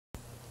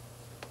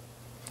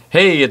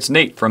Hey, it's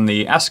Nate from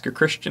the Ask a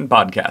Christian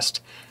podcast.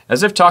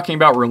 As if talking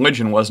about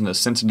religion wasn't a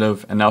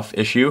sensitive enough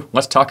issue,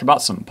 let's talk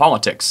about some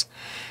politics.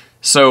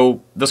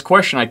 So, this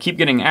question I keep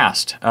getting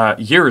asked,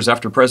 years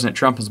after President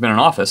Trump has been in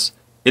office,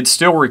 it's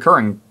still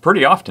recurring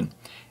pretty often.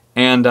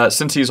 And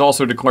since he's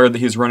also declared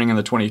that he's running in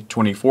the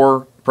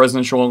 2024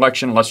 presidential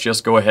election, let's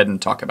just go ahead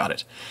and talk about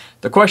it.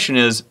 The question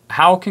is,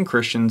 how can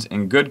Christians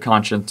in good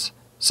conscience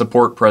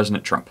support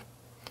President Trump?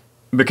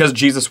 Because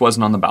Jesus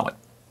wasn't on the ballot.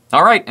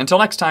 All right, until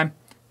next time.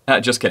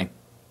 Just kidding.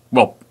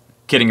 Well,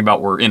 kidding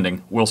about we're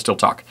ending. We'll still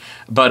talk.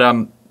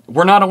 But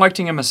we're not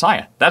electing a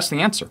Messiah. That's the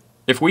answer.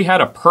 If we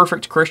had a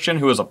perfect Christian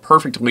who is a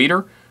perfect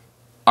leader,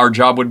 our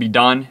job would be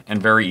done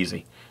and very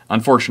easy.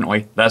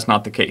 Unfortunately, that's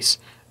not the case.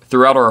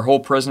 Throughout our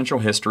whole presidential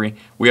history,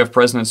 we have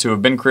presidents who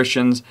have been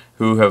Christians,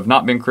 who have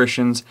not been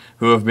Christians,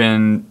 who have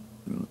been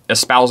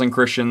espousing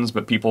Christians,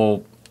 but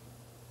people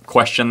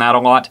question that a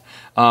lot.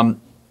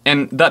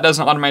 And that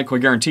doesn't automatically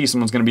guarantee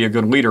someone's going to be a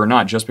good leader or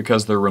not just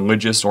because they're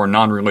religious or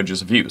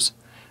non-religious views.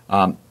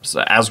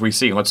 So as we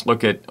see, let's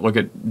look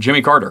at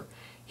Jimmy Carter.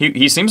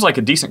 He seems like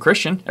a decent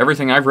Christian.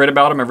 Everything I've read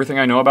about him, everything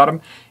I know about him,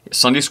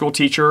 Sunday school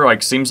teacher,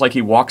 seems like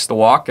he walks the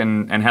walk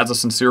and has a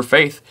sincere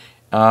faith,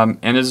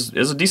 and is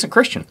a decent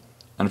Christian.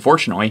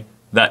 Unfortunately,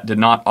 that did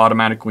not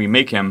automatically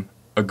make him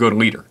a good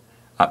leader.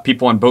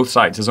 People on both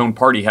sides, his own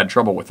party had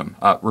trouble with him.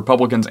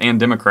 Republicans and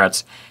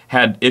Democrats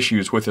had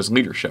issues with his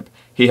leadership.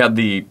 He had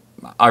the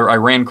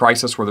Iran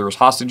crisis where there was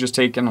hostages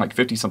taken, like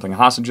 50-something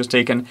hostages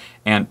taken,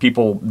 and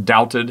people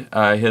doubted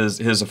his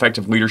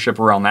effective leadership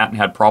around that and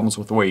had problems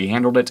with the way he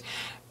handled it.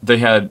 They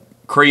had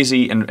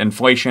crazy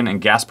inflation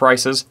and gas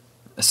prices.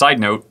 A side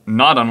note,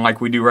 not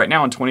unlike we do right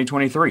now in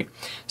 2023.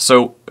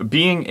 So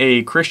being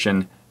a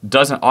Christian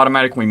doesn't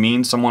automatically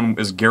mean someone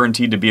is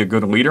guaranteed to be a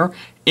good leader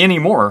any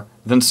more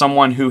than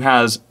someone who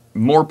has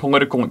more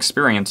political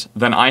experience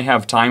than I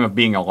have time of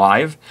being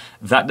alive.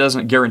 That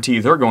doesn't guarantee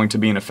they're going to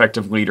be an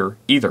effective leader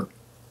either.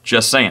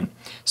 Just saying.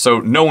 So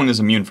no one is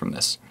immune from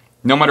this.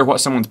 No matter what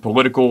someone's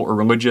political or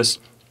religious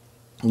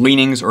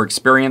leanings or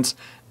experience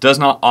does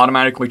not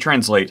automatically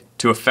translate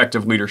to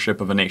effective leadership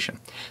of a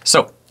nation.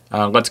 So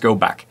let's go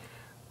back.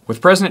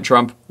 With President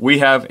Trump, we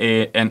have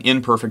an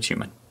imperfect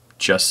human.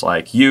 Just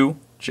like you,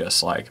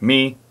 just like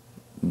me.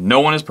 No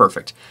one is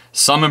perfect.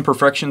 Some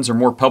imperfections are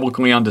more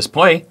publicly on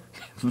display.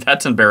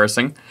 That's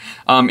embarrassing.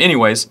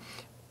 Anyways,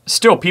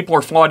 still, people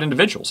are flawed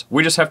individuals.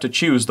 We just have to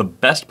choose the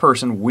best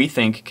person we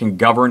think can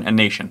govern a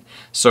nation.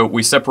 So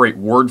we separate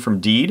word from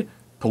deed,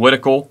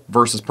 political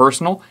versus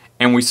personal,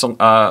 and we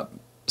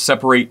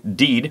separate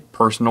deed,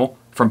 personal,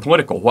 from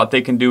political, what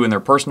they can do in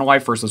their personal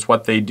life versus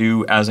what they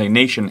do as a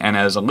nation and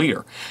as a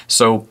leader.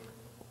 So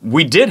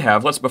we did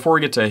have, before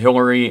we get to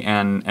Hillary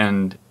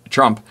and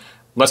Trump,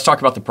 let's talk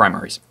about the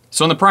primaries.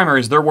 So in the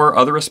primaries, there were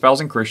other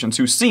espousing Christians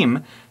who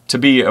seem to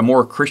be a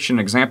more Christian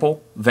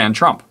example than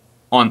Trump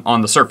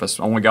on the surface.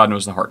 Only God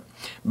knows the heart.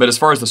 But as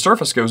far as the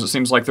surface goes, it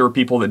seems like there were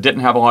people that didn't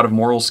have a lot of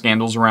moral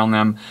scandals around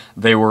them.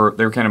 They were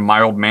kind of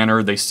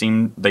mild-mannered. They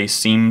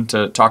seemed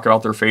to talk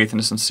about their faith in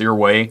a sincere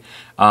way.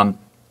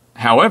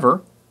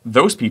 However,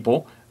 those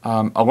people,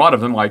 a lot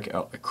of them,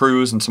 like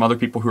Cruz and some other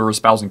people who are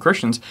espousing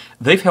Christians,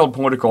 they've held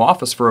political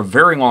office for a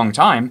very long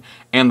time,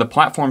 and the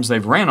platforms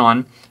they've ran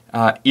on,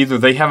 either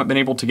they haven't been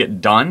able to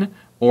get done,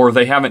 or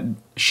they haven't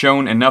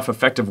shown enough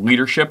effective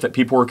leadership that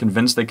people were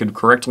convinced they could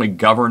correctly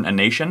govern a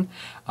nation,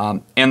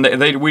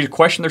 and we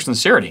question their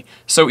sincerity.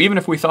 So even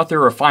if we thought they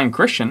were a fine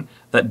Christian,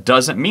 that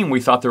doesn't mean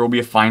we thought there will be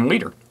a fine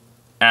leader,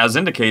 as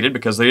indicated,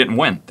 because they didn't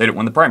win. They didn't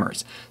win the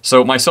primaries.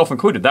 So myself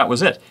included, that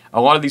was it.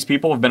 A lot of these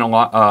people have been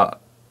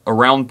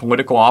around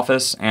political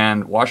office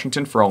and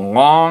Washington for a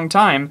long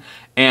time,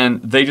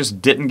 and they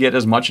just didn't get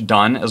as much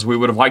done as we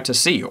would have liked to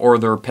see, or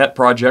their pet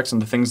projects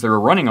and the things they were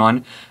running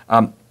on.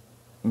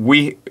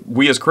 We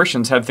as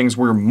Christians had things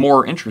we were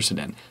more interested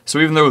in. So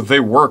even though they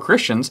were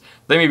Christians,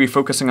 they may be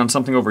focusing on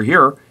something over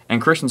here,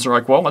 and Christians are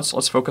like, well,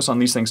 let's focus on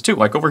these things too.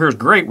 Like, over here is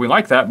great, we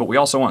like that, but we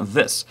also want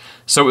this.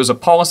 So it was a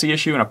policy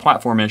issue and a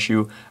platform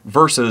issue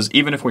versus,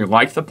 even if we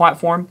liked the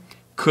platform,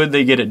 could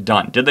they get it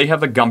done? Did they have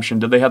the gumption?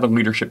 Did they have the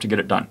leadership to get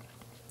it done?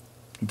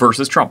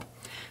 Versus Trump,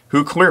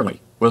 who clearly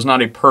was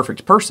not a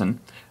perfect person,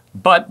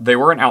 but they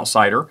were an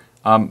outsider,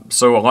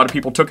 so a lot of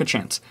people took a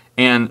chance.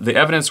 And the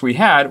evidence we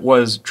had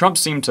was Trump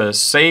seemed to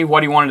say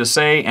what he wanted to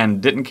say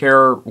and didn't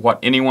care what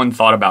anyone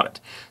thought about it.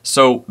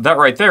 So that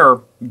right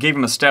there gave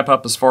him a step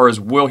up as far as,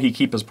 will he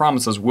keep his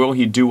promises? Will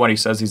he do what he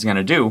says he's going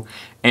to do?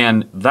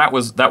 And that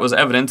was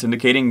evidence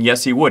indicating,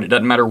 yes, he would. It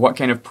doesn't matter what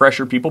kind of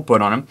pressure people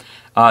put on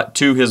him,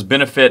 to his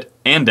benefit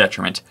and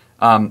detriment,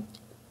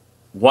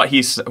 what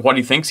he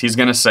thinks he's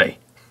going to say.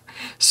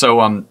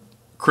 So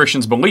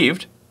Christians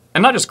believed,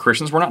 and not just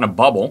Christians, we're not in a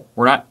bubble,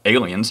 we're not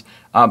aliens,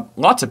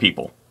 lots of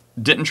people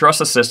didn't trust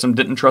the system,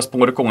 didn't trust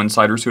political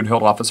insiders who'd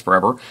held office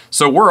forever,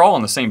 so we're all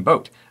in the same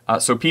boat.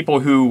 So people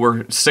who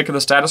were sick of the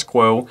status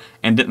quo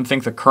and didn't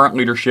think the current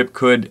leadership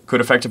could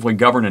effectively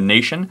govern a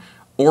nation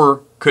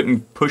or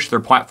couldn't push their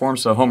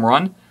platforms to a home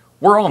run,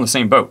 we're all in the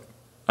same boat.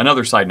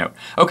 Another side note.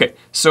 Okay,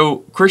 so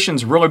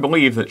Christians really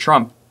believe that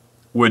Trump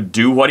would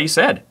do what he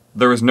said.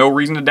 there was no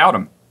reason to doubt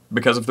him.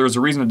 Because if there was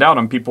a reason to doubt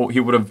him, he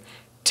would have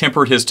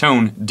tempered his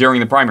tone during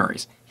the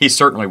primaries. He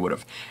certainly would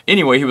have.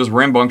 Anyway, he was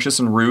rambunctious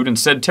and rude and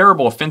said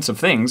terrible, offensive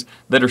things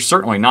that are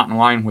certainly not in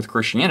line with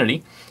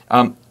Christianity.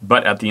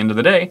 But at the end of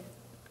the day,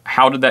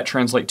 how did that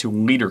translate to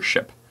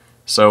leadership?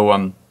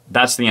 So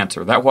that's the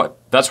answer.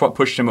 That's what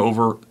pushed him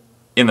over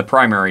in the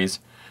primaries.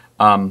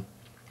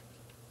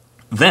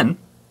 Then,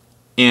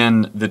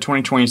 in the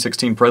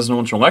 2016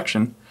 presidential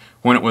election,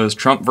 when it was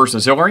Trump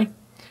versus Hillary,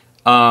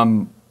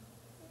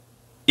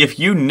 if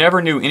you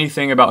never knew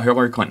anything about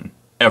Hillary Clinton,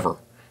 ever,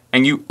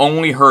 and you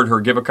only heard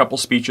her give a couple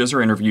speeches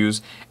or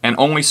interviews and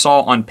only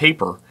saw on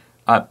paper,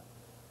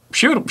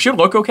 she would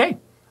look okay.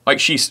 Like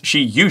she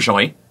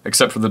usually,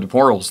 except for the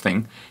deplorals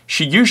thing,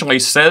 she usually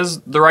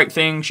says the right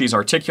thing. She's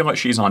articulate.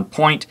 She's on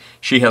point.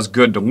 She has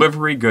good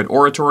delivery, good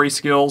oratory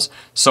skills.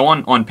 So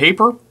on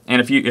paper,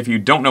 and if you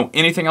don't know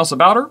anything else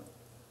about her,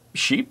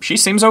 she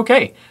seems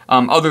okay.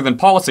 Other than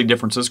policy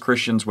differences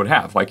Christians would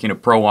have,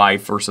 like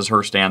pro-life versus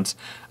her stance,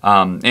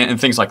 and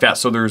things like that.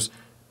 So there's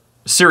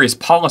serious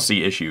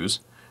policy issues.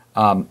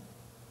 But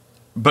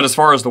as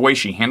far as the way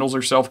she handles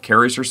herself,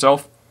 carries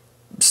herself,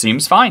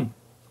 seems fine.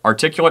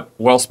 Articulate,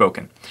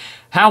 well-spoken.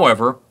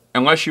 However,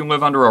 unless you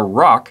live under a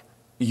rock,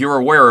 you're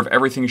aware of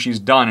everything she's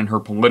done in her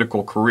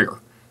political career.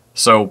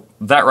 So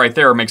that right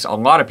there makes a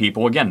lot of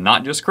people, again,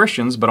 not just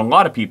Christians, but a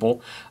lot of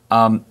people,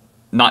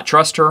 not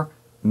trust her,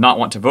 not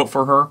want to vote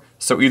for her.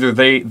 So either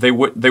they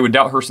would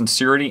doubt her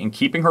sincerity in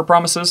keeping her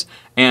promises,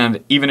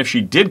 and even if she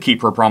did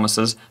keep her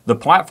promises, the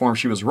platform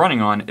she was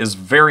running on is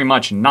very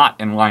much not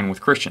in line with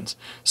Christians.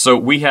 So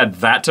we had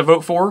that to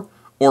vote for,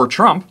 or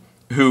Trump,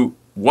 who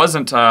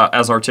wasn't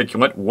as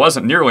articulate,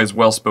 wasn't nearly as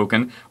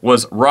well-spoken,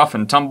 was rough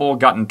and tumble,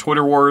 got in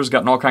Twitter wars,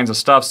 got in all kinds of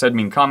stuff, said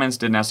mean comments,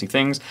 did nasty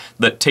things.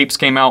 The tapes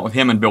came out with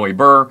him and Billy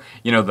Burr,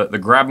 the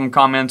grab him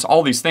comments,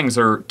 all these things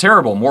are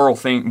terrible moral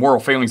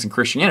failings in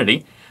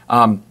Christianity,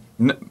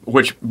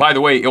 which, by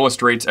the way,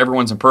 illustrates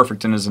everyone's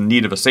imperfect and is in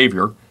need of a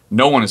savior.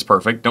 No one is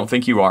perfect. Don't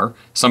think you are.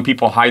 Some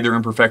people hide their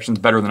imperfections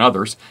better than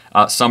others.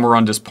 Some are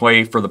on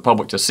display for the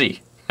public to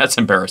see. That's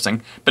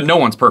embarrassing. But no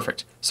one's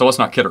perfect, so let's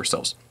not kid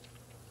ourselves.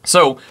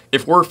 So,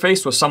 if we're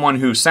faced with someone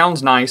who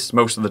sounds nice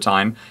most of the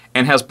time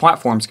and has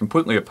platforms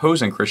completely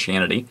opposing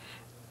Christianity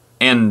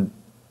and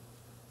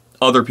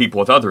other people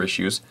with other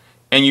issues,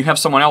 and you have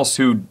someone else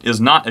who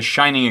is not a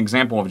shining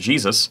example of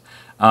Jesus,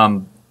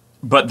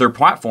 but their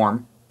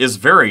platform is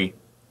very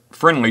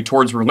friendly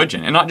towards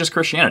religion, and not just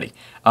Christianity.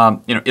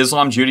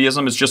 Islam,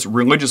 Judaism is just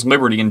religious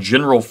liberty and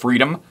general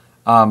freedom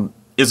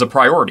is a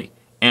priority.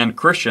 And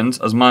Christians,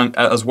 as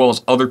well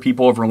as other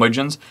people of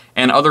religions,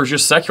 and others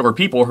just secular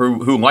people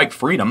who like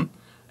freedom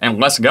and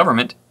less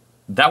government,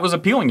 that was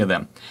appealing to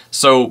them.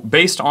 So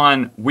based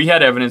on, we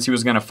had evidence he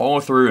was going to follow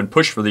through and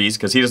push for these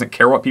because he doesn't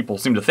care what people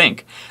seem to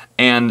think.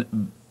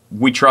 And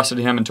we trusted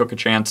him and took a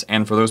chance.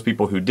 And for those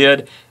people who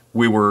did,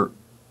 we were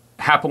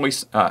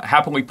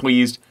happily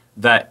pleased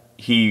that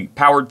he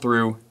powered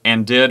through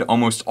and did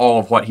almost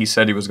all of what he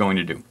said he was going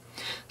to do.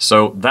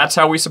 So that's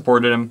how we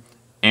supported him.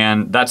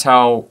 And that's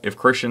how, if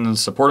Christians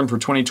support him for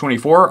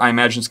 2024, I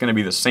imagine it's going to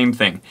be the same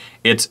thing.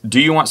 It's, do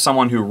you want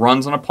someone who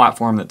runs on a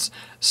platform that's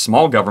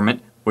small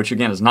government, which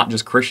again is not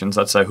just Christians,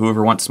 that's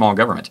whoever wants small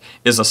government,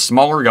 is a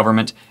smaller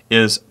government,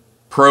 is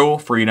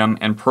pro-freedom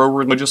and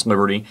pro-religious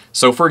liberty.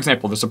 So, for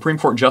example, the Supreme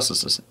Court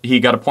justices, he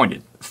got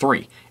appointed,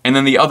 3. And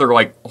then the other,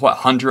 over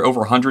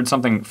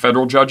 100-something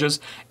federal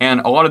judges,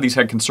 and a lot of these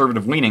had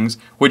conservative leanings,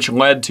 which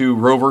led to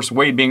Roe v.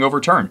 Wade being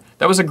overturned.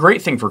 That was a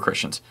great thing for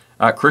Christians.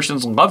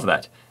 Christians love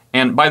that.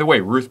 And by the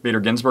way, Ruth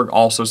Bader Ginsburg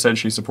also said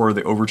she supported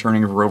the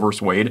overturning of Roe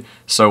v. Wade.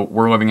 So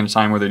we're living in a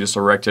time where they just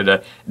erected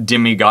a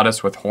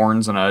demi-goddess with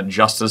horns and a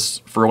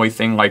justice frilly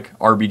thing like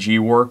RBG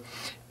wore.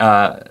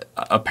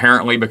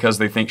 Apparently because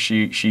they think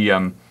she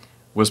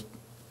was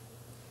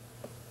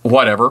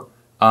whatever.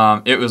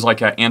 It was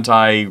like an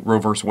anti-Roe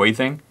v. Wade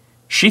thing.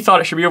 She thought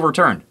it should be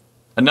overturned.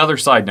 Another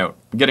side note.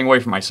 I'm getting away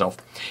from myself.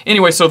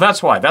 Anyway, so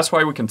that's why. That's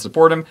why we can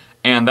support him,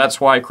 and that's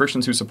why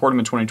Christians who support him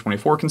in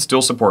 2024 can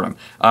still support him.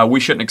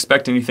 We shouldn't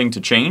expect anything to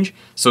change,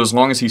 so as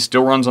long as he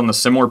still runs on the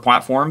similar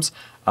platforms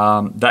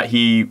that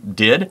he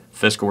did,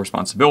 fiscal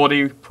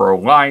responsibility,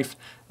 pro-life,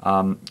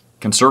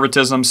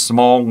 conservatism,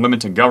 small,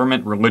 limited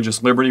government,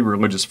 religious liberty,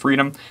 religious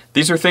freedom,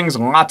 these are things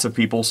lots of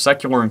people,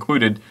 secular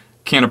included,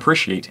 can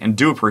appreciate and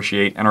do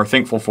appreciate and are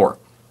thankful for.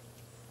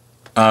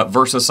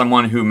 Versus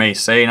someone who may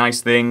say nice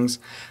things,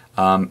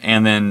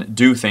 and then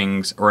do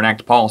things or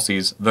enact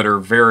policies that are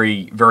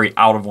very, very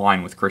out of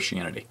line with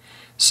Christianity.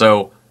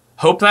 So,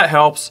 hope that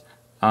helps.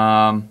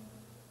 Happy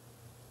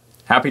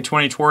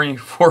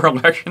 2024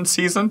 election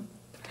season.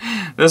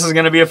 This is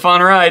going to be a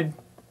fun ride.